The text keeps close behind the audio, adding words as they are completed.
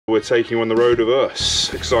We're taking you on the road with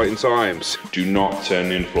us. Exciting times. Do not turn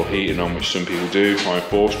the underfloor heating on, which some people do. Try and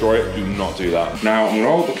force dry it. Do not do that. Now, I'm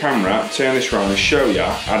gonna hold the camera, turn this around and show you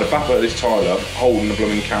how to back this tile up, holding the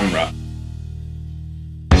blooming camera.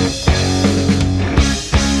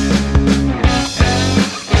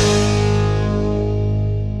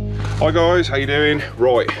 Hi guys, how you doing?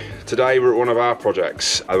 Right. Today we're at one of our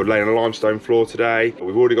projects. We're laying a limestone floor today.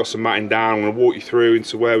 We've already got some matting down. I'm going to walk you through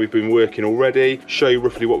into where we've been working already, show you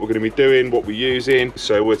roughly what we're going to be doing, what we're using.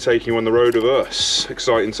 So we're taking you on the road with us.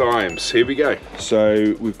 Exciting times. Here we go.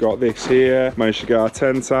 So we've got this here. Managed to get our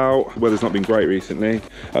tent out. Weather's not been great recently.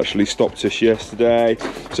 Actually stopped us yesterday.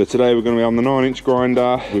 So today we're going to be on the 9-inch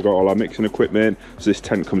grinder. We've got all our mixing equipment. So this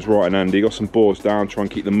tent comes right in handy. Got some boards down, try and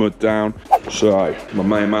keep the mud down. So my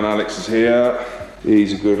main man Alex is here.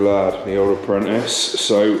 He's a good lad, the old apprentice.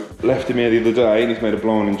 So left him here the other day and he's made a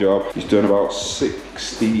blinding job. He's done about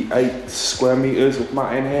 68 square meters of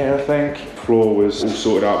mat in here, I think. Floor was all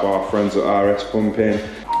sorted out by our friends at RS Pumping.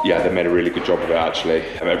 Yeah, they made a really good job of it actually.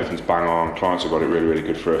 Everything's bang on. Clients have got it really, really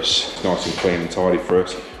good for us. It's nice and clean and tidy for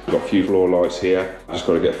us. We've got a few floor lights here. Just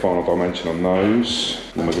got to get final dimension on those.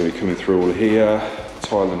 Then we're going to be coming through all here,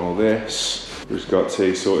 tiling all this. We've just got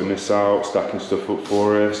T sorting this out, stacking stuff up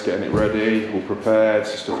for us, getting it ready, all prepared,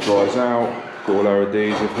 so stuff dries out. Got all our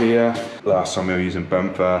adhesive here. Last time we were using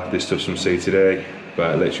bumper, this stuff's from CTD,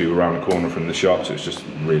 but literally around the corner from the shop, so it's just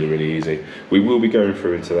really, really easy. We will be going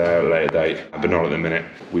through into there at a later date, but not at the minute.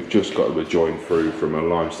 We've just got to join through from a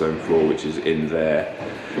limestone floor, which is in there,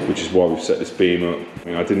 which is why we've set this beam up. I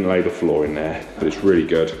mean, I didn't lay the floor in there, but it's really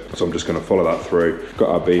good. So I'm just gonna follow that through. Got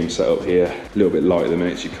our beam set up here, a little bit light at the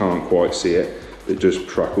minute, so you can't quite see it. It just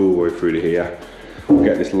track all the way through to here. We'll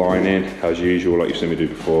get this line in, as usual, like you've seen me do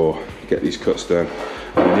before. Get these cuts done,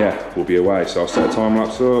 and then, yeah, we'll be away. So I'll set a time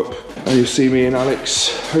lapse up, and you'll see me and Alex,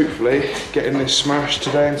 hopefully, getting this smashed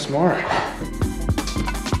today and tomorrow.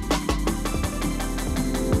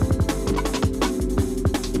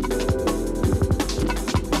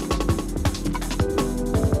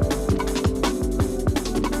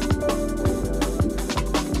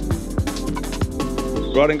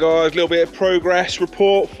 Right then guys, a little bit of progress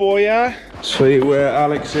report for you. See where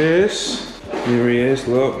Alex is. Here he is,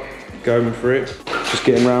 look, going for it. Just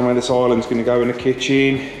getting around where this island's gonna go in the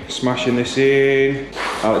kitchen, smashing this in.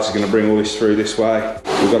 Alex is gonna bring all this through this way.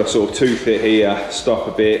 We've got a sort of tooth it here, stop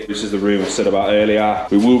a bit. This is the room I said about earlier.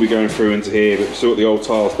 We will be going through into here, but sort the old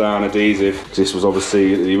tiles down, adhesive. This was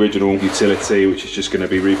obviously the original utility, which is just gonna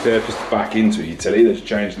be repurposed back into a utility. They're just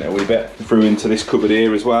changing it a wee bit. Through into this cupboard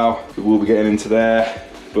here as well. We will be getting into there.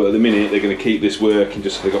 But at the minute, they're going to keep this working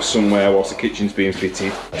just so they've got somewhere whilst the kitchen's being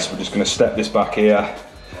fitted. So we're just going to step this back here,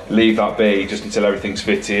 leave that be just until everything's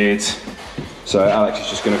fitted. So Alex is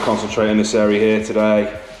just going to concentrate on this area here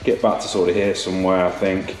today, get back to sort of here somewhere, I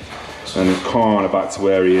think, and kind of back to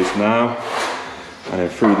where he is now. And then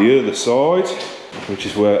through the other side, which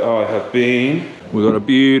is where I have been. We've got a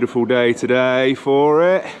beautiful day today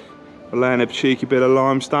for it. We're laying a cheeky bit of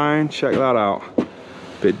limestone, check that out.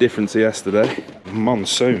 Bit different to yesterday.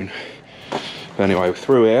 Monsoon. But anyway, we're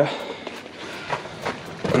through here.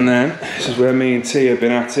 And then this is where me and T have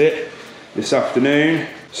been at it this afternoon.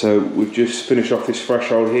 So we've just finished off this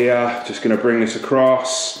threshold here. Just gonna bring this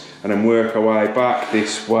across and then work our way back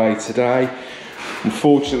this way today.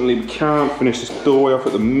 Unfortunately, we can't finish this doorway off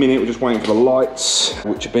at the minute. We're just waiting for the lights,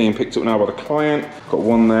 which are being picked up now by the client. Got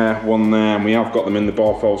one there, and we have got them in the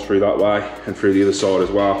bar folds through that way and through the other side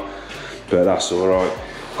as well. But that's all right.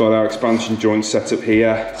 Got our expansion joint set up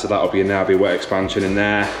here, so that'll be now be wet expansion in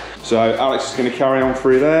there. So Alex is going to carry on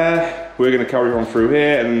through there. We're going to carry on through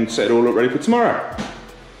here and set it all up ready for tomorrow.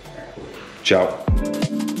 Ciao.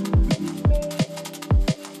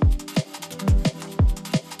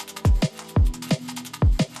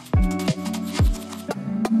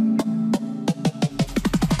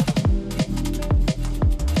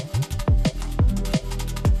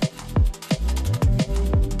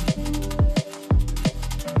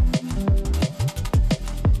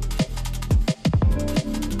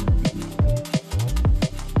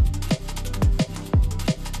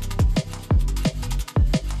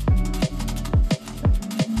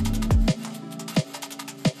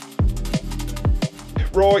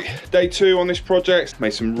 Right, day 2 on this project.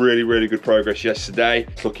 Made some really, really good progress yesterday.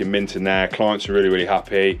 It's looking mint in there. Clients are really, really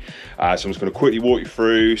happy. So I'm just going to quickly walk you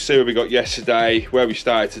through, see where we got yesterday, where we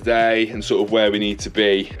started today, and sort of where we need to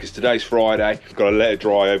be. Because today's Friday, we've got to let it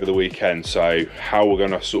dry over the weekend. So how we're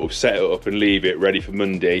going to sort of set it up and leave it ready for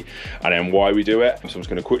Monday, and then why we do it. So I'm just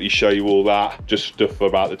going to quickly show you all that, just stuff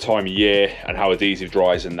about the time of year and how adhesive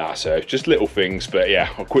dries and that. So just little things, but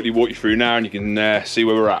yeah, I'll quickly walk you through now and you can see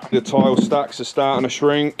where we're at. The tile stacks are starting to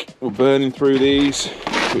shrink. We're burning through these,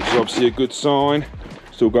 which is obviously a good sign.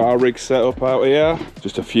 Still got our rig set up out here.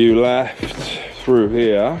 Just a few left through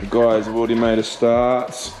here. The guys have already made a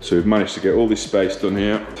start. So we've managed to get all this space done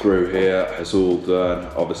here. Through here, it's all done.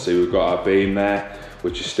 Obviously we've got our beam there,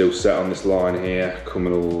 which is still set on this line here,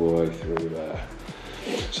 coming all the way through there.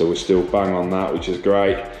 So we're still bang on that, which is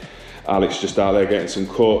great. Alex just out there getting some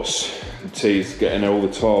cuts. T's getting all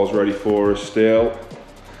the tiles ready for us still.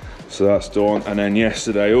 So that's done. And then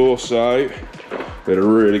yesterday also, we had a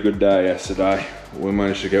really good day yesterday. We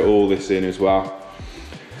managed to get all this in as well.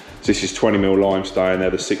 So this is 20mm limestone,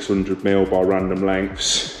 they're the 600mm by random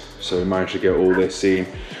lengths. So we managed to get all this in.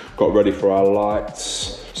 Got ready for our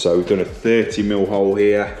lights. So we've done a 30mm hole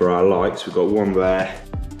here for our lights. We've got one there,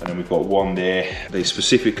 and then we've got one there. They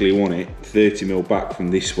specifically want it 30mm back from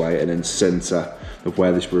this way and then centre of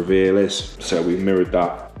where this reveal is. So we've mirrored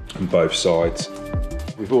that on both sides.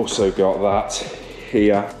 We've also got that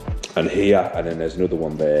here, and then there's another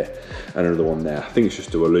one there, and another one there. I think it's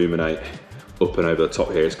just to illuminate up and over the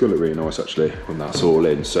top here. It's gonna look really nice actually when that's all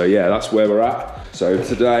in. So yeah, that's where we're at. So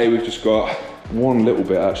today we've just got one little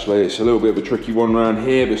bit actually. It's a little bit of a tricky one around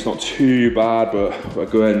here, but it's not too bad, but we're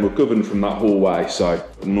governed from that hallway. So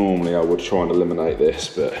normally I would try and eliminate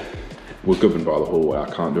this, but we're governed by the hallway.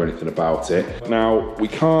 I can't do anything about it. Now, we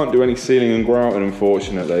can't do any sealing and grouting,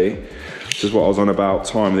 unfortunately. This is what I was on about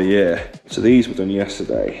time of the year. So these were done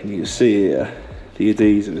yesterday, and you can see here, the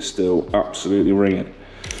adhesive is still absolutely ringing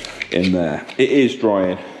in there. It is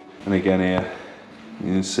drying, and again here,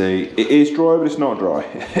 you can see it is dry, but it's not dry.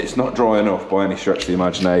 It's not dry enough by any stretch of the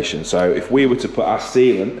imagination. So if we were to put our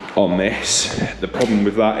sealant on this, the problem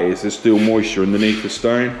with that is there's still moisture underneath the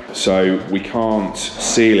stone. So we can't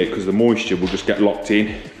seal it because the moisture will just get locked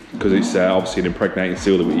in, because it's obviously an impregnating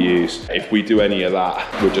seal that we use. If we do any of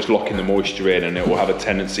that, we're just locking the moisture in, and it will have a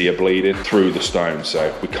tendency of bleeding through the stone.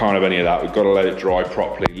 So we can't have any of that. We've got to let it dry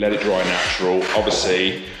properly, let it dry natural.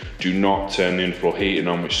 Obviously, do not turn the infloor heating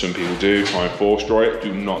on, which some people do, try and force dry it.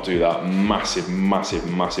 Do not do that. Massive, massive,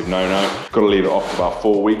 massive no-no. Got to leave it off for about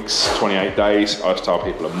 4 weeks, 28 days. I just tell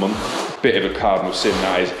people a month. Bit of a cardinal sin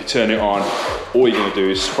that is, if you turn it on, all you're gonna do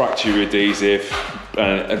is fracture your adhesive,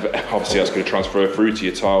 obviously that's going to transfer through to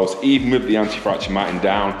your tiles. Even with the anti-fracture matting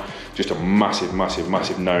down, just a massive, massive,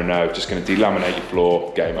 massive no-no. Just going to delaminate your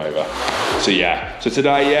floor, game over. So yeah, so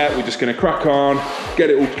today, yeah, we're just going to crack on, get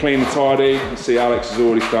it all clean and tidy. You see Alex is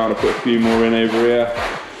already starting to put a few more in over here.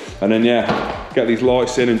 And then yeah, get these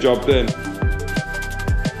lights in and job done.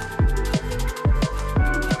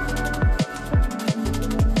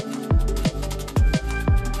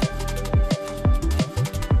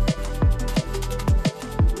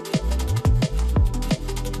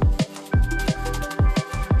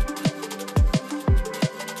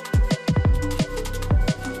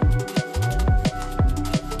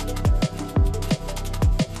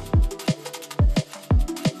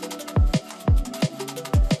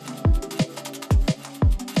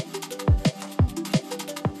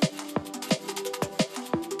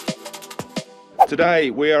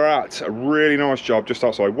 Today we are at a really nice job just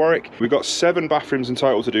outside Warwick. We've got 7 bathrooms in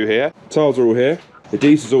total to do here. Tiles are all here. The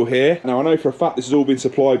diesel's all here. Now I know for a fact this has all been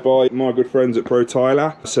supplied by my good friends at Pro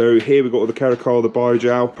Tiler. So here we've got all the Caracol, the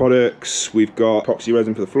Biogel products. We've got epoxy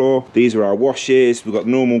resin for the floor. These are our washes. We've got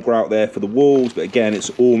normal grout there for the walls, but again, it's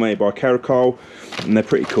all made by Caracol, and they're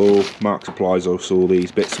pretty cool. Mark supplies us all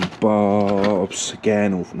these bits and bobs.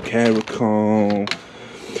 Again, all from Caracol.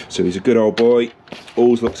 So he's a good old boy.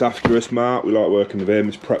 Always looks after us, Mark. We like working with him.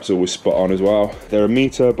 His prep's always spot on as well. They're 1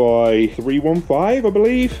 metre by 315, I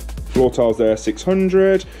believe. Floor tiles there,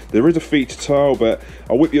 600. There is a feature tile, but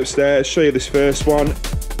I'll whip you upstairs, show you this first one.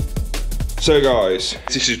 So guys,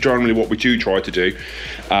 this is generally what we do try to do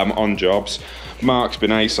on jobs. Mark's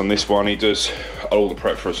been ace on this one. He does all the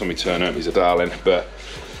prep for us when we turn up. He's a darling. But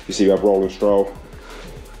you see we have roll and stroll.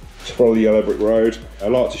 Just follow the yellow brick road. I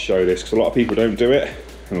like to show this because a lot of people don't do it,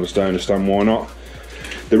 and I just don't understand why not.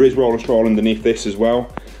 There is roll and stroll underneath this as well,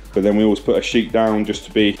 but then we always put a sheet down just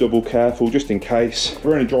to be double careful, just in case.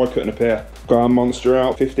 We're only dry cutting up here. Got our monster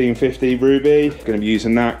out, 1550 Ruby. Gonna be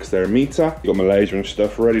using that because they're 1 metre. Got my laser and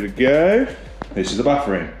stuff ready to go. This is the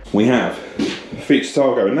bathroom. We have a feature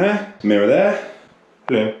tile going there, mirror there.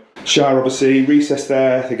 Hello. Shower obviously, recess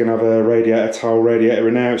there. They're gonna have a radiator, towel radiator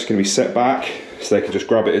in there. It's gonna be set back, so they can just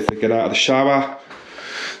grab it as they get out of the shower.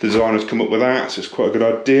 The designers come up with that, so it's quite a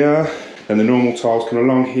good idea. And the normal tiles come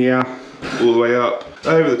along here, all the way up,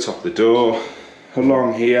 over the top of the door,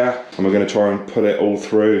 along here. And we're gonna try and put it all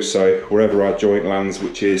through, so wherever our joint lands,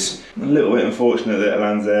 which is a little bit unfortunate that it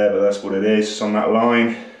lands there, but that's what it is, it's on that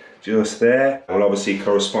line. just there. I'll obviously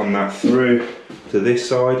correspond that through to this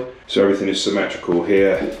side. So everything is symmetrical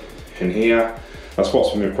here and here. That's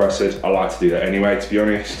what's been requested. I like to do that anyway, to be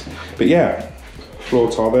honest. But yeah,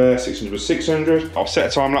 floor tile there, 600 by 600. I'll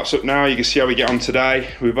set a time lapse up now. You can see how we get on today.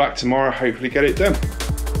 We'll be back tomorrow, hopefully get it done.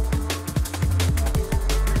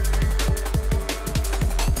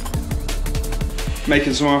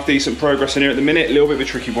 Making some half decent progress in here at the minute. A little bit of a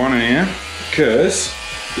tricky one in here because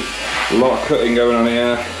a lot of cutting going on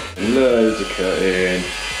here. Loads of cutting.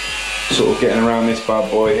 Sort of getting around this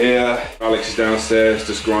bad boy here. Alex is downstairs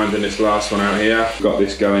just grinding this last one out here. Got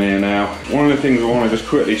this going here now. One of the things I want to just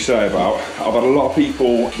quickly say about, I've had a lot of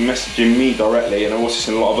people messaging me directly, and I've also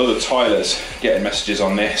seen a lot of other tilers getting messages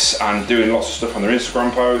on this and doing lots of stuff on their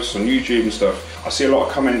Instagram posts, on YouTube and stuff. I see a lot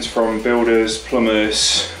of comments from builders,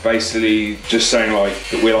 plumbers, basically just saying like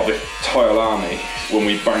that we're like the tile army when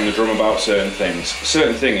we bang the drum about certain things. A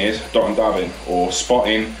certain thing is dot and dabbing or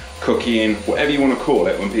spotting, cooking, whatever you want to call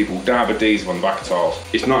it, when people dab adhesive on the back of tiles.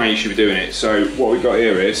 It's not how you should be doing it. So what we've got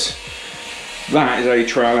here is, that is a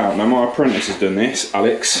trowel out. Now my apprentice has done this,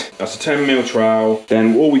 Alex. That's a 10mm trowel.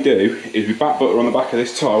 Then all we do is we back butter on the back of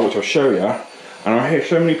this tile, which I'll show you. And I hear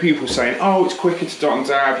so many people saying, oh, it's quicker to dot and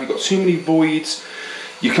dab, you've got too many voids,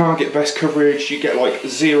 you can't get best coverage, you get like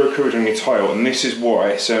zero coverage on your tile, and this is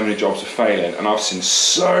why so many jobs are failing. And I've seen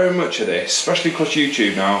so much of this, especially across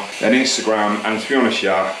YouTube now and Instagram, and to be honest,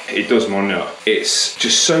 yeah, it does my nut. It's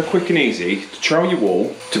just so quick and easy to trowel your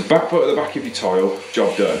wall, to back butter the back of your tile,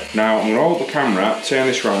 job done. Now I'm gonna hold the camera, turn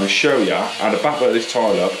this around and show you how to back butter this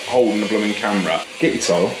tile up, holding the blooming camera. Get your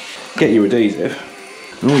tile, get your adhesive,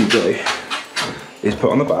 and all you do is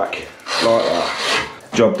put on the back like that.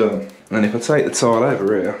 Job done. And if I take the tile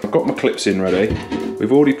over here, I've got my clips in ready.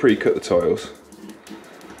 We've already pre-cut the tiles.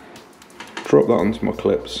 Drop that onto my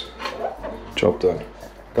clips. Job done.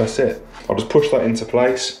 That's it. I'll just push that into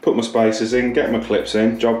place, put my spacers in, get my clips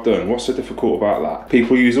in, job done. What's so difficult about that?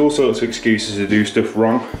 People use all sorts of excuses to do stuff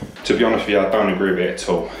wrong. To be honest with you, I don't agree with it at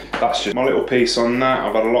all. That's just my little piece on that.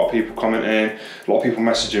 I've had a lot of people commenting, a lot of people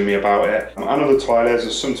messaging me about it. And other tilers,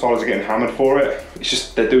 and some tilers are getting hammered for it. It's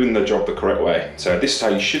just, they're doing the job the correct way. So this is how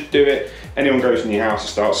you should do it. Anyone goes in your house and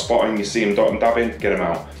starts spotting, you see them dot and dabbing, get them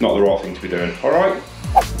out. Not the right thing to be doing, all right?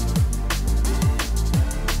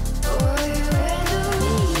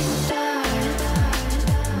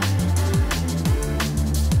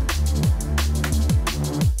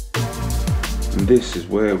 And this is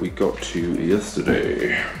where we got to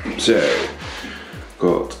yesterday. So,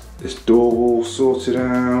 got this door wall sorted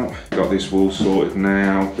out, got this wall sorted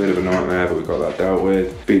now, bit of a nightmare, but we got that dealt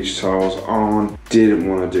with. Beach tiles on. Didn't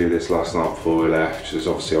want to do this last night before we left, because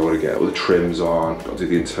obviously I want to get all the trims on, got to do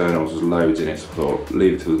the internals, there's loads in it, so I thought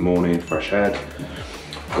leave it till the morning, fresh head.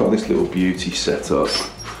 Got this little beauty set up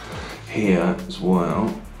here as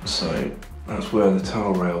well, so that's where the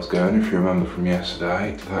towel rail's going. If you remember from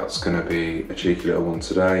yesterday, that's going to be a cheeky little one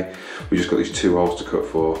today. We just got these 2 holes to cut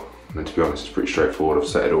for, and to be honest, it's pretty straightforward. I've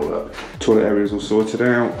set it all up. Toilet area's all sorted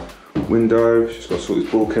out. Window, just got to sort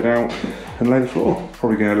this bulkhead out and lay the floor.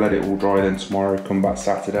 Probably going to let it all dry then tomorrow, come back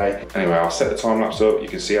Saturday. Anyway, I'll set the time lapse up. You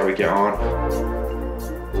can see how we get on.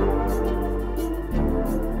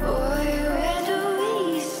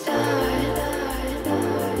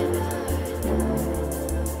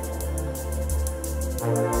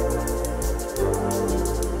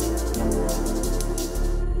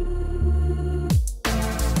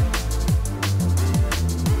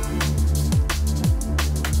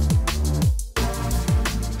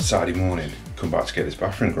 Saturday morning, come back to get this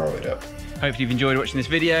bathroom grotted up. Hope you've enjoyed watching this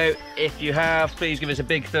video. If you have, please give us a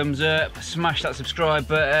big thumbs up, smash that subscribe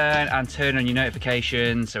button and turn on your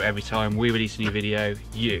notifications so every time we release a new video,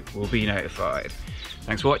 you will be notified.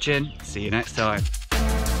 Thanks for watching, see you next time.